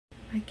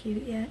I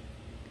cute yet?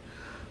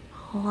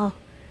 Hello.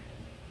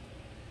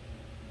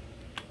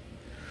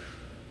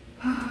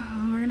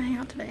 We're gonna hang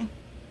out today.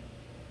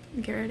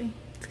 Get ready.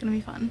 It's gonna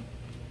be fun.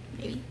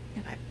 Maybe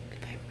if I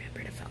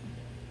remember to film.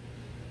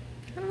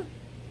 I don't know.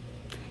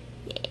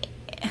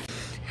 Yeah.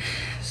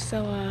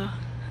 So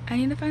I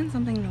need to find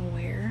something to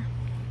wear,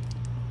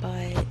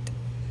 but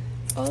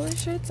all the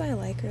shirts I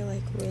like are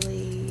like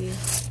really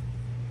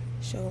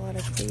show a lot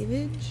of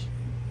cleavage.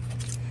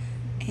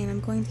 And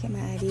I'm going to get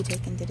my ID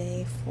taken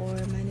today for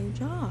my new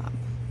job.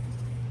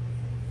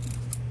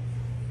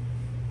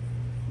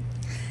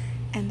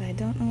 And I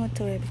don't know what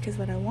to wear because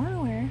what I want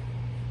to wear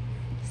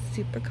is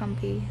super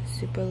comfy,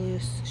 super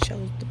loose,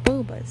 shows the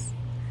boobas.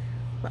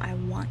 What I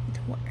want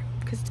to wear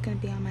because it's going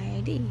to be on my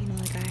ID. You know,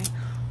 like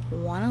I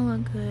want to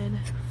look good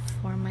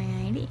for my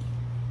ID.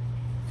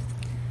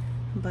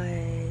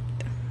 But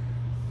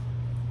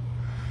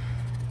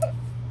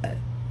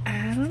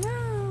I don't know.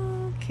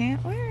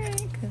 Can't wear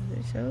it because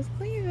it shows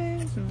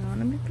cleavage and I want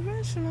to be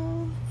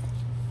professional.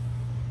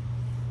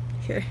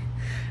 Here,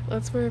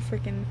 let's wear a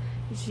freaking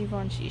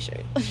Givenchy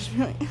shirt. Let's just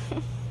be like,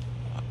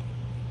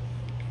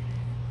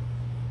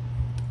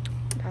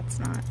 that's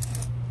not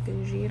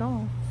bougie at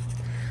all.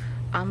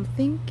 I'm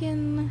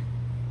thinking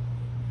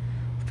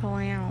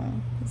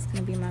flannel is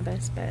gonna be my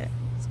best bet.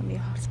 It's gonna be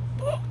hot as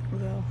fuck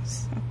though.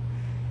 So.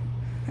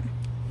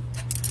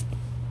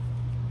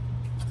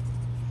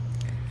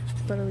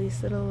 But at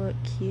least it'll look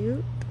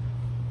cute.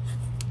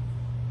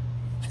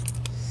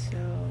 So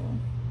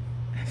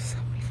I have so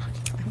many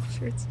fucking flannel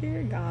shirts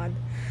here, God.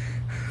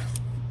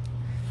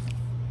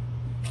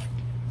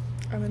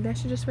 Or maybe I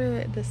should just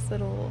wear this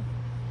little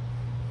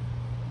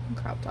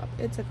crop top.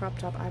 It's a crop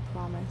top, I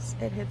promise.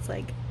 It hits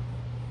like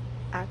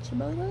at your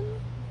belly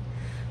button.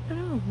 I've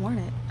never worn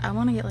it. I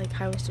want to get like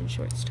high-waisted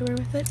shorts to wear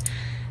with it,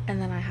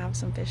 and then I have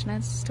some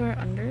fishnets to wear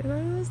under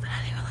those. That I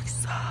think will look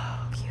so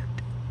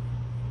cute.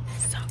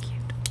 So cute.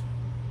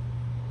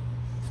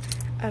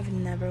 I've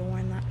never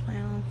worn that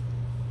flannel.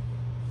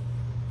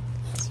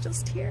 It's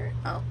just here.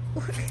 Oh,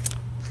 look.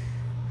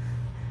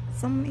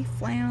 So many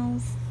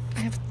flannels. I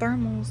have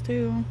thermals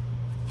too.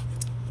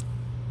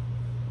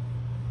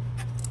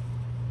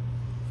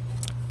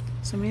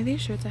 So many of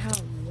these shirts I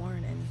haven't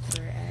worn in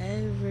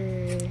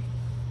forever.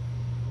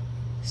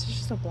 This is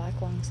just a black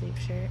long sleeve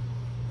shirt.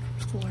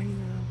 Boring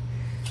though.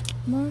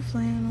 More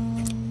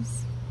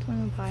flannels.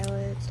 21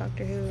 Pilots,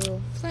 Doctor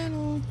Who,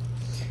 flannel.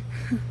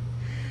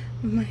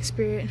 My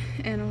spirit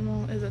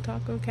animal is a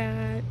taco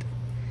cat.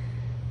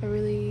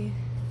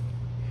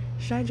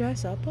 Should I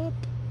dress up? Cause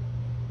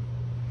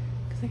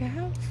like I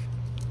have.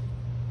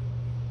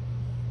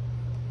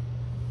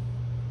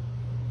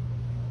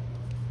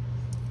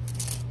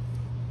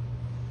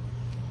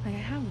 Like I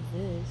have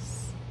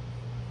this,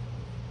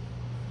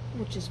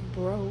 which is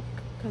broke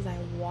because I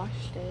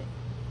washed it.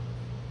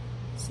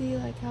 See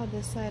like how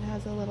this side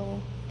has a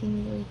little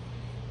thingy?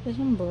 This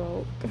one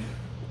broke,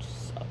 which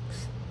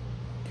sucks.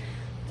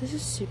 This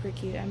is super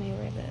cute. I may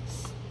wear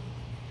this.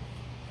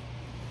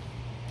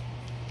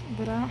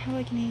 But I don't have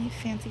like any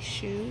fancy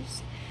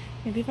shoes.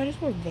 Maybe if I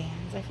just wear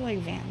Vans. I feel like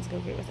Vans go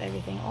great with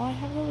everything. All I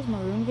have though is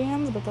maroon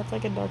Vans, but that's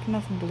like a dark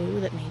enough blue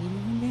that maybe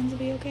maroon Vans will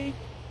be okay.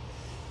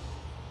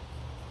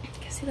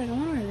 See, like I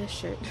want to wear this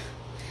shirt.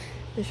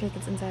 This shirt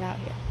that's inside out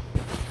here.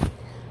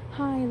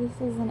 Hi, this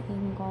is an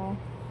angle.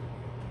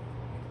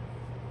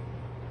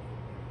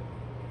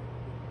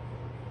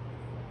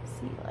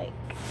 See, like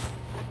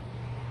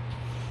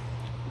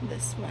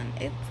this one.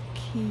 It's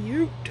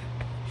cute.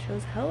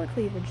 Shows hella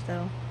cleavage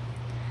though.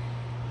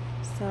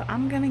 So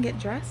I'm gonna get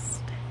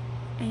dressed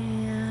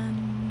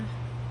and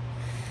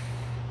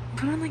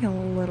put on like a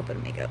little bit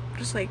of makeup.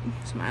 Just like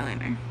some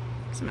eyeliner,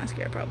 some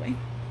mascara probably.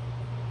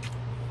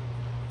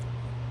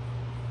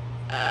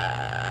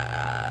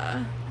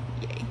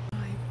 Yay.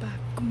 Back,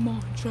 come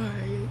on, try.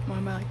 Why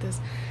am I like this?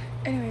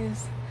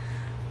 Anyways,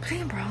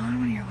 putting a bra on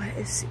when you're wet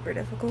is super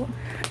difficult.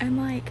 And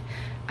like,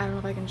 I don't know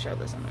if I can show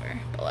this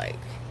underwear, but like,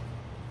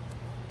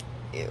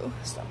 ew,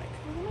 stomach.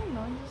 I don't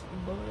know, I just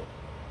blow it.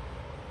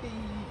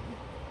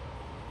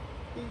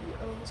 I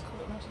love this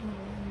color, matches my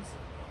veins.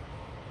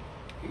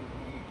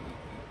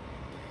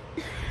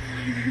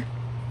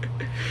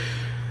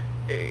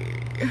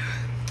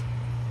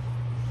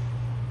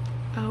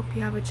 I hope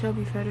you have a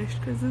chubby fetish,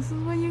 because this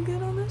is what you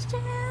get on this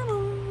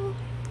channel.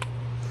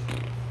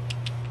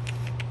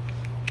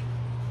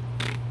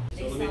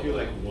 So let me do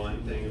like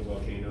one thing of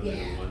volcano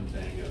and one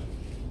thing of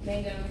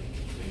mango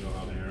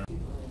habanero.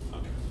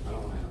 Okay. I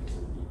don't want to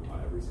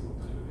have every single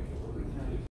thing of it.